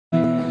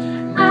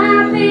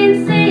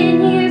been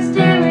sitting here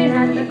staring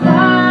at the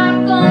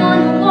clock on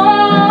the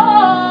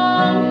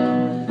wall,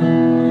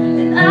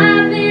 and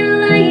I've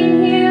been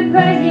laying here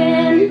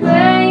praying,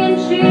 praying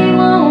she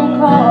won't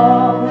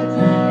call.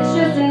 It's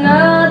just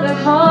another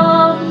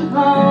call from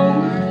home.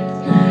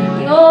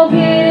 You'll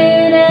get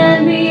it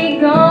and be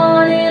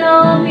gone, and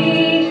I'll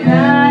be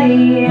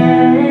crying.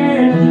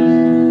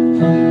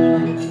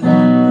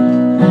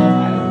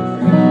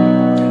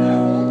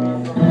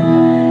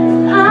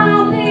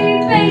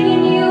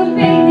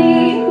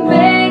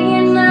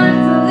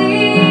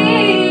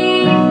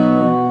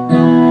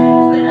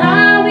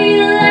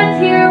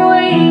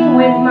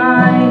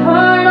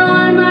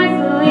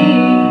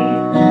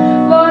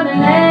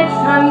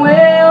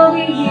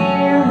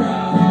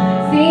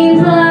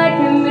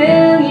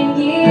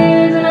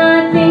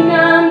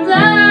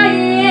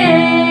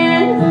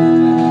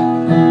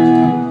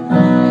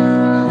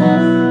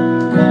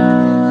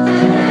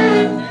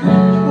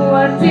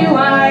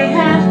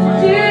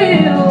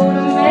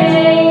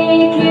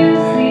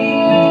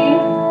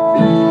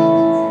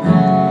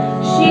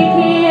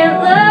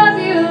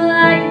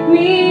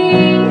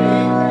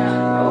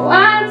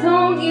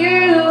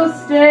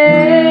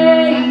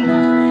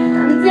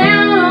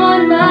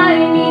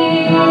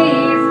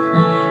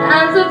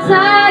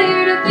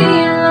 Tired of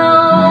being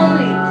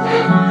lonely.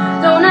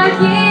 Don't I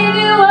give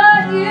you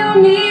what you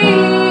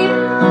need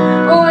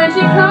when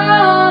she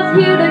calls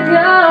you to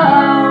go?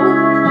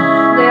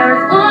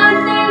 There's one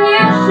thing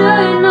you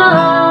should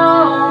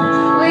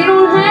know: we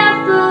don't have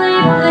to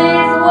live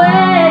this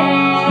way.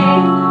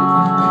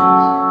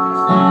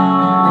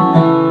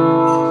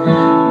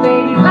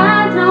 Baby, why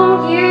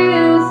don't you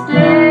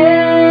stay?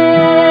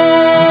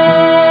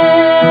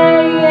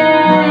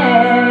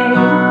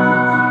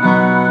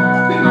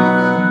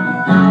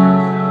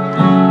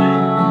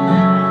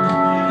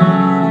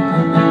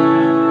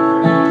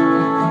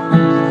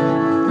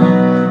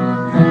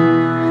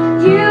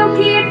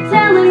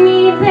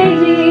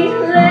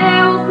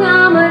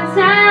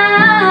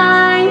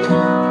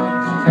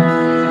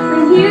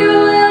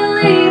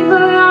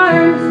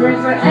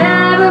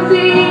 Forever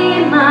be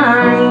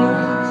mine,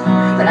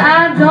 but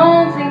I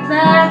don't think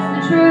that's the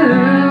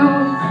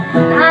truth.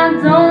 I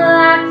don't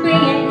like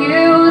being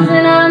used,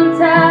 and I'm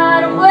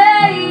tired of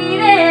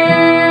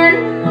waiting.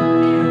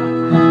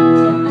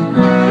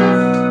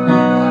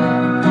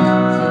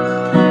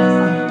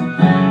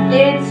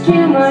 It's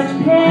too much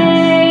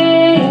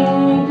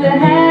pain to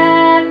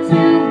have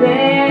to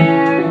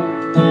bear,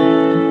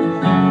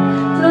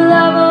 to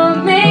love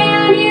a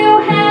man you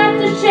have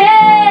to share.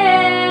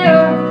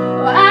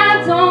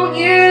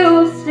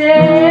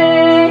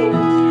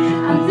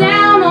 I'm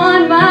down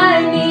on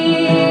my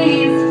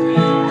knees.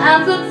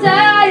 I'm so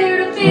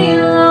tired of being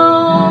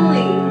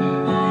lonely.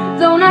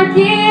 Don't I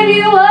give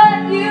you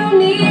what you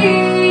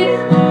need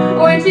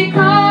when she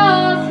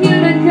calls you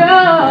to go?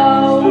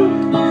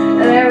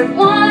 There's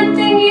one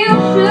thing you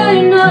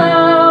should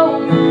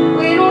know: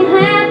 we don't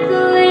have to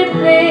live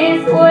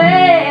this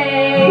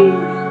way.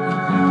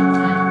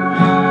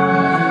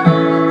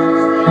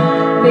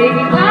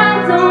 Baby, why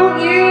don't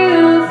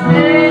you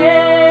stay?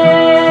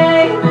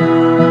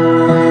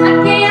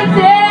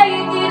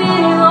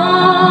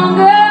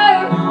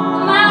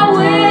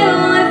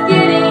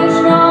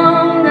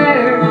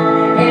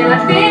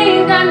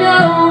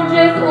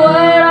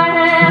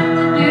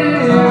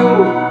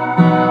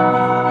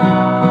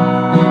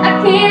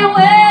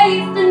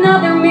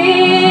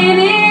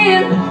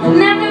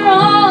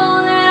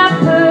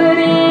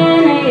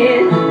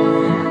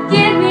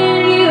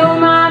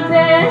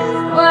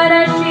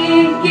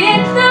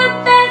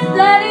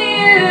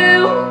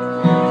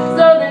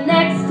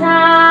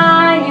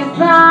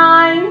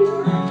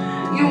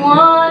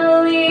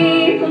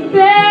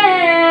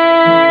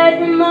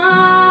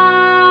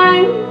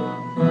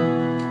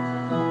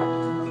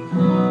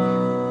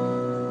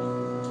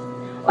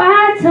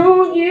 Why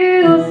don't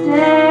you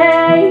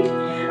stay?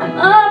 I'm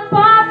up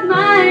off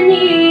my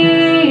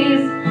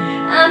knees.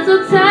 I'm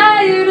so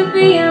tired of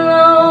being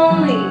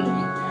lonely.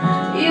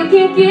 You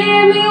can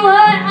give me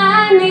what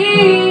I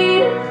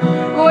need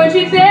when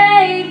she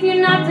begs you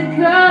not to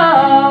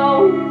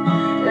go.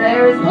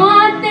 There is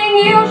one thing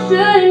you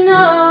should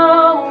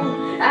know: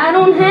 I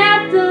don't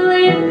have to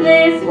live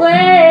this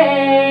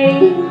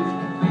way.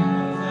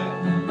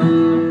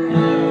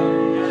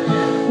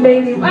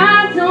 Baby,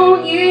 why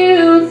don't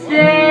you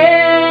stay?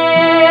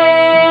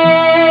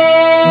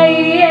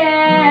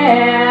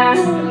 Yeah.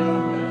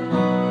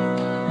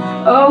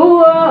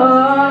 Oh,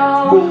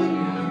 oh.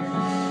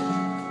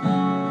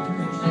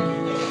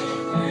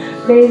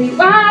 Baby,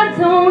 why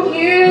don't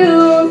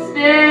you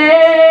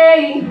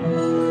stay?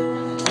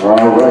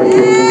 All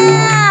right.